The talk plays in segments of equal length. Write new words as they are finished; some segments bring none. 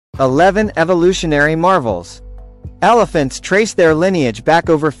11 Evolutionary marvels. Elephants trace their lineage back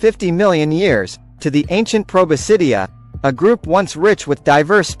over 50 million years, to the ancient Proboscidea, a group once rich with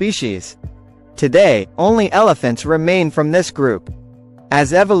diverse species. Today, only elephants remain from this group.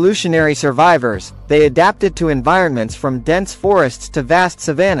 As evolutionary survivors, they adapted to environments from dense forests to vast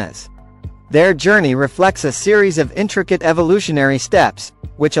savannas. Their journey reflects a series of intricate evolutionary steps,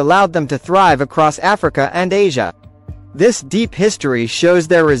 which allowed them to thrive across Africa and Asia. This deep history shows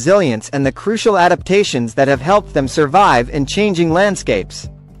their resilience and the crucial adaptations that have helped them survive in changing landscapes.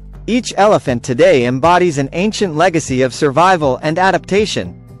 Each elephant today embodies an ancient legacy of survival and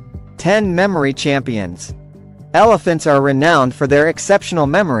adaptation. 10 Memory champions. Elephants are renowned for their exceptional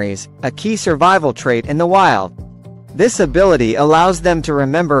memories, a key survival trait in the wild. This ability allows them to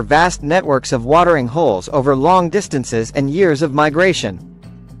remember vast networks of watering holes over long distances and years of migration.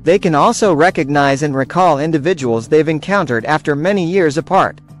 They can also recognize and recall individuals they've encountered after many years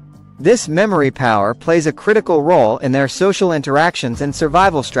apart. This memory power plays a critical role in their social interactions and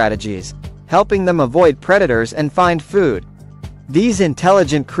survival strategies, helping them avoid predators and find food. These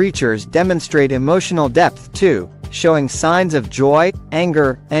intelligent creatures demonstrate emotional depth too, showing signs of joy,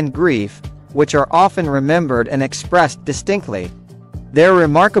 anger, and grief, which are often remembered and expressed distinctly. Their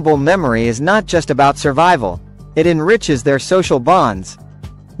remarkable memory is not just about survival, it enriches their social bonds.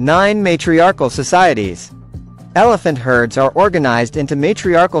 9 Matriarchal societies. Elephant herds are organized into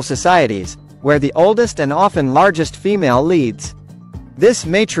matriarchal societies, where the oldest and often largest female leads. This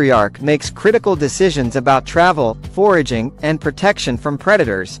matriarch makes critical decisions about travel, foraging, and protection from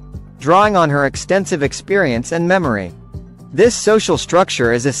predators, drawing on her extensive experience and memory. This social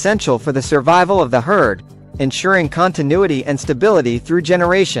structure is essential for the survival of the herd, ensuring continuity and stability through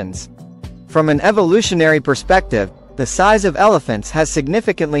generations. From an evolutionary perspective, the size of elephants has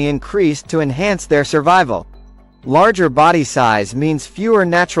significantly increased to enhance their survival. Larger body size means fewer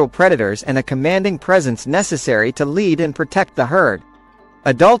natural predators and a commanding presence necessary to lead and protect the herd.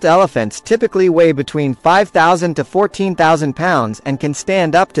 Adult elephants typically weigh between 5,000 to 14,000 pounds and can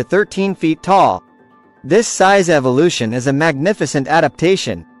stand up to 13 feet tall. This size evolution is a magnificent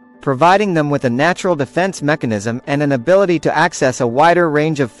adaptation, providing them with a natural defense mechanism and an ability to access a wider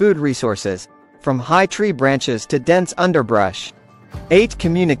range of food resources, from high tree branches to dense underbrush. 8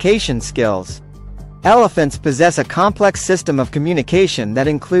 Communication skills. Elephants possess a complex system of communication that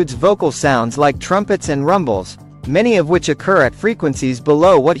includes vocal sounds like trumpets and rumbles, many of which occur at frequencies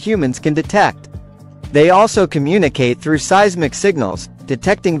below what humans can detect. They also communicate through seismic signals,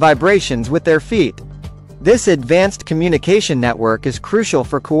 detecting vibrations with their feet. This advanced communication network is crucial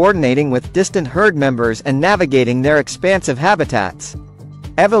for coordinating with distant herd members and navigating their expansive habitats.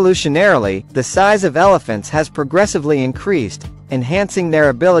 Evolutionarily, the size of elephants has progressively increased, enhancing their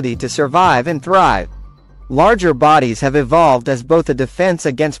ability to survive and thrive. Larger bodies have evolved as both a defense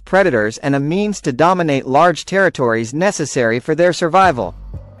against predators and a means to dominate large territories necessary for their survival.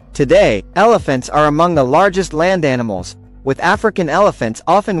 Today, elephants are among the largest land animals, with African elephants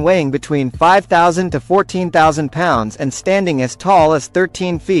often weighing between 5,000 to 14,000 pounds and standing as tall as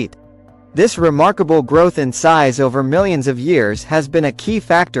 13 feet. This remarkable growth in size over millions of years has been a key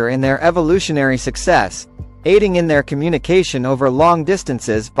factor in their evolutionary success, aiding in their communication over long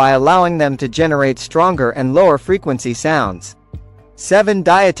distances by allowing them to generate stronger and lower frequency sounds. 7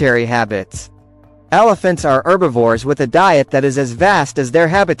 Dietary habits. Elephants are herbivores with a diet that is as vast as their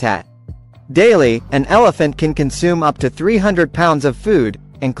habitat. Daily, an elephant can consume up to 300 pounds of food,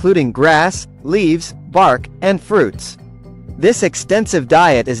 including grass, leaves, bark, and fruits. This extensive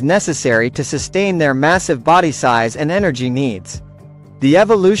diet is necessary to sustain their massive body size and energy needs. The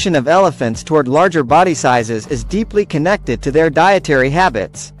evolution of elephants toward larger body sizes is deeply connected to their dietary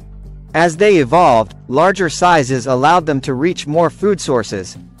habits. As they evolved, larger sizes allowed them to reach more food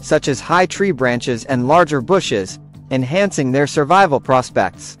sources, such as high tree branches and larger bushes, enhancing their survival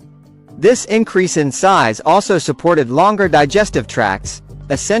prospects. This increase in size also supported longer digestive tracts,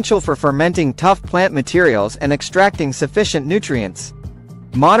 essential for fermenting tough plant materials and extracting sufficient nutrients.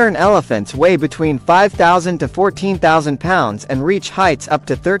 Modern elephants weigh between 5,000 to 14,000 pounds and reach heights up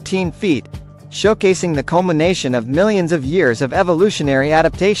to 13 feet, showcasing the culmination of millions of years of evolutionary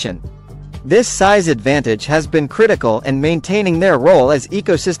adaptation. This size advantage has been critical in maintaining their role as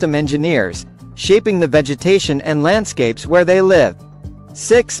ecosystem engineers, shaping the vegetation and landscapes where they live.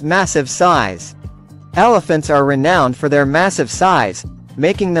 6 Massive size. Elephants are renowned for their massive size,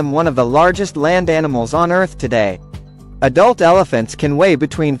 making them one of the largest land animals on Earth today. Adult elephants can weigh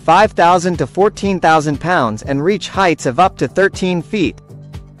between 5,000 to 14,000 pounds and reach heights of up to 13 feet.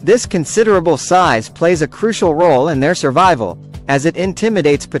 This considerable size plays a crucial role in their survival, as it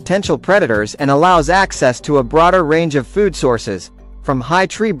intimidates potential predators and allows access to a broader range of food sources, from high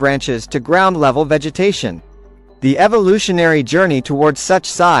tree branches to ground-level vegetation. The evolutionary journey towards such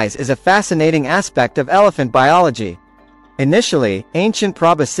size is a fascinating aspect of elephant biology. Initially, ancient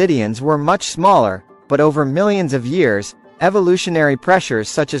proboscideans were much smaller, but over millions of years, evolutionary pressures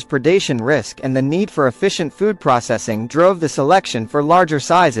such as predation risk and the need for efficient food processing drove the selection for larger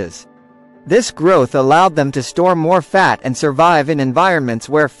sizes. This growth allowed them to store more fat and survive in environments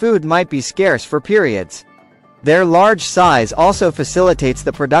where food might be scarce for periods. Their large size also facilitates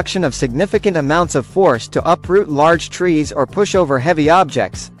the production of significant amounts of force to uproot large trees or push over heavy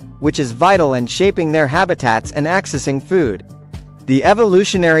objects, which is vital in shaping their habitats and accessing food. The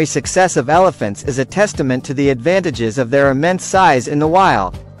evolutionary success of elephants is a testament to the advantages of their immense size in the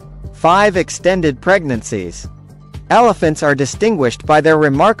wild. 5 Extended pregnancies. Elephants are distinguished by their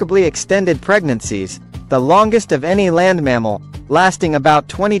remarkably extended pregnancies, the longest of any land mammal, lasting about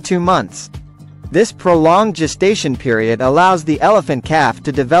 22 months. This prolonged gestation period allows the elephant calf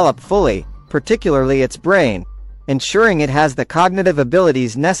to develop fully, particularly its brain, ensuring it has the cognitive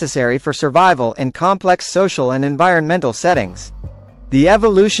abilities necessary for survival in complex social and environmental settings. The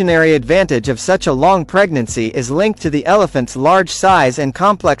evolutionary advantage of such a long pregnancy is linked to the elephant's large size and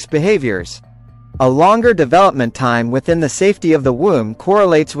complex behaviors. A longer development time within the safety of the womb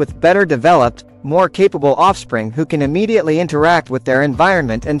correlates with better developed, more capable offspring who can immediately interact with their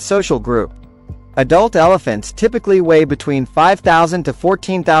environment and social group. Adult elephants typically weigh between 5,000 to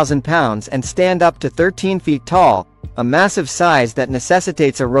 14,000 pounds and stand up to 13 feet tall, a massive size that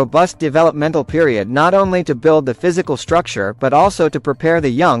necessitates a robust developmental period not only to build the physical structure but also to prepare the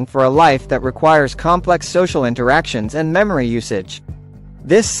young for a life that requires complex social interactions and memory usage.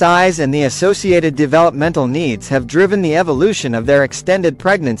 This size and the associated developmental needs have driven the evolution of their extended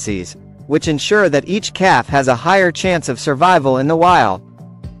pregnancies, which ensure that each calf has a higher chance of survival in the wild.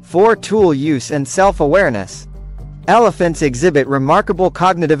 4 Tool use and self-awareness. Elephants exhibit remarkable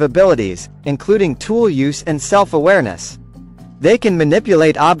cognitive abilities, including tool use and self-awareness. They can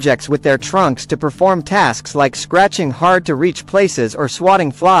manipulate objects with their trunks to perform tasks like scratching hard-to-reach places or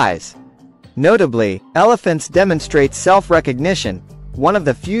swatting flies. Notably, elephants demonstrate self-recognition, one of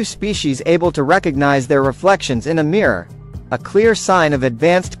the few species able to recognize their reflections in a mirror, a clear sign of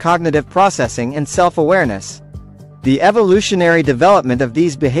advanced cognitive processing and self-awareness. The evolutionary development of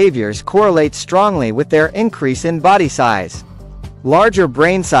these behaviors correlates strongly with their increase in body size. Larger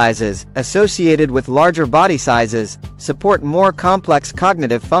brain sizes, associated with larger body sizes, support more complex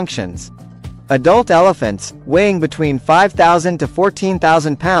cognitive functions. Adult elephants, weighing between 5,000 to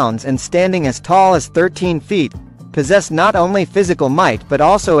 14,000 pounds and standing as tall as 13 feet, possess not only physical might but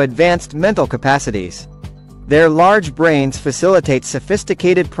also advanced mental capacities. Their large brains facilitate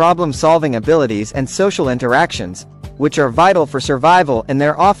sophisticated problem-solving abilities and social interactions, which are vital for survival in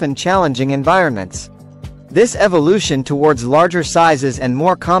their often challenging environments. This evolution towards larger sizes and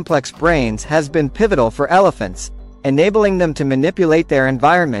more complex brains has been pivotal for elephants, enabling them to manipulate their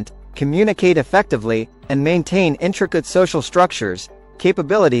environment, communicate effectively, and maintain intricate social structures,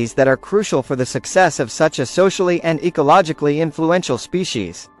 capabilities that are crucial for the success of such a socially and ecologically influential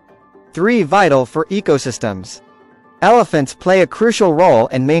species. 3 Vital for ecosystems. Elephants play a crucial role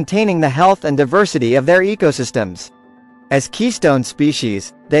in maintaining the health and diversity of their ecosystems. As keystone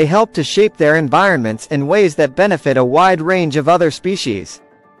species, they help to shape their environments in ways that benefit a wide range of other species.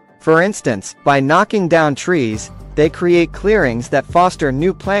 For instance, by knocking down trees, they create clearings that foster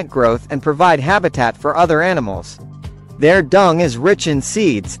new plant growth and provide habitat for other animals. Their dung is rich in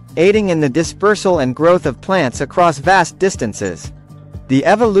seeds, aiding in the dispersal and growth of plants across vast distances. The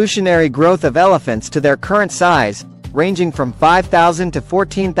evolutionary growth of elephants to their current size, ranging from 5,000 to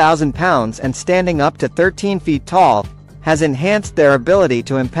 14,000 pounds and standing up to 13 feet tall, has enhanced their ability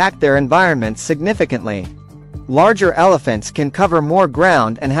to impact their environments significantly. Larger elephants can cover more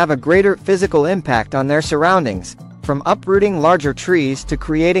ground and have a greater physical impact on their surroundings, from uprooting larger trees to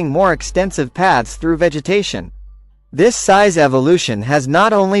creating more extensive paths through vegetation. This size evolution has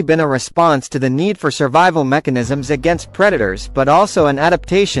not only been a response to the need for survival mechanisms against predators but also an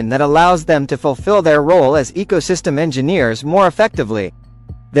adaptation that allows them to fulfill their role as ecosystem engineers more effectively.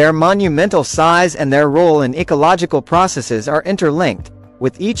 Their monumental size and their role in ecological processes are interlinked,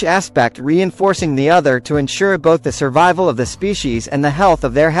 with each aspect reinforcing the other to ensure both the survival of the species and the health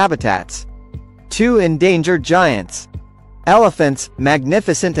of their habitats. 2 Endangered giants. Elephants,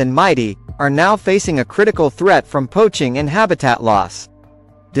 magnificent and mighty, are now facing a critical threat from poaching and habitat loss.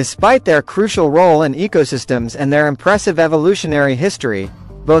 Despite their crucial role in ecosystems and their impressive evolutionary history,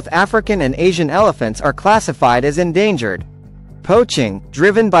 both African and Asian elephants are classified as endangered. Poaching,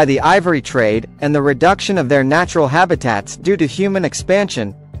 driven by the ivory trade, and the reduction of their natural habitats due to human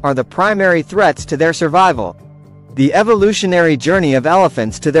expansion, are the primary threats to their survival. The evolutionary journey of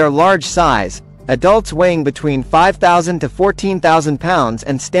elephants to their large size, adults weighing between 5,000 to 14,000 pounds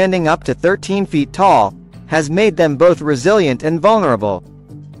and standing up to 13 feet tall, has made them both resilient and vulnerable.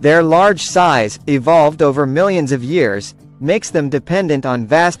 Their large size, evolved over millions of years, makes them dependent on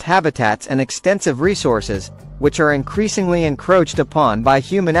vast habitats and extensive resources, which are increasingly encroached upon by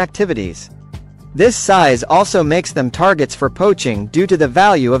human activities. This size also makes them targets for poaching due to the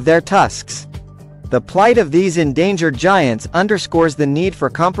value of their tusks. The plight of these endangered giants underscores the need for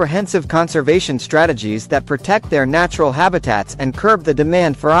comprehensive conservation strategies that protect their natural habitats and curb the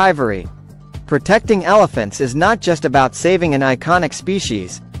demand for ivory. Protecting elephants is not just about saving an iconic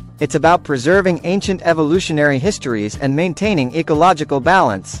species, it's about preserving ancient evolutionary histories and maintaining ecological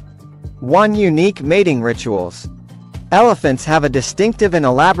balance. 1. Unique mating rituals. Elephants have a distinctive and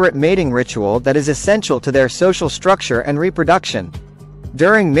elaborate mating ritual that is essential to their social structure and reproduction.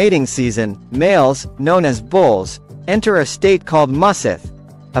 During mating season, males, known as bulls, enter a state called musith,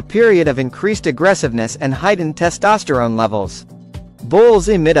 a period of increased aggressiveness and heightened testosterone levels. Bulls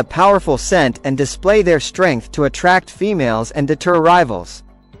emit a powerful scent and display their strength to attract females and deter rivals.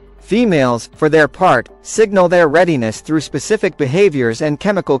 Females, for their part, signal their readiness through specific behaviors and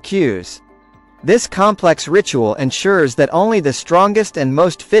chemical cues. This complex ritual ensures that only the strongest and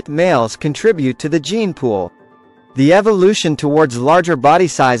most fit males contribute to the gene pool. The evolution towards larger body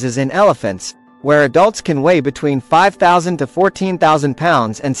sizes in elephants, where adults can weigh between 5,000 to 14,000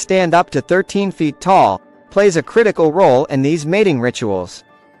 pounds and stand up to 13 feet tall, plays a critical role in these mating rituals.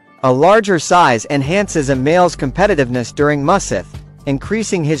 A larger size enhances a male's competitiveness during musith,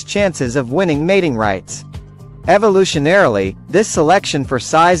 increasing his chances of winning mating rights. Evolutionarily, this selection for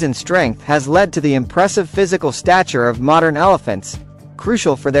size and strength has led to the impressive physical stature of modern elephants,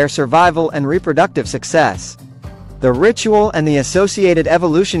 crucial for their survival and reproductive success. The ritual and the associated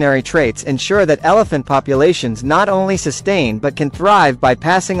evolutionary traits ensure that elephant populations not only sustain but can thrive by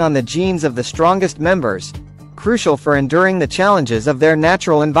passing on the genes of the strongest members, crucial for enduring the challenges of their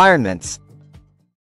natural environments.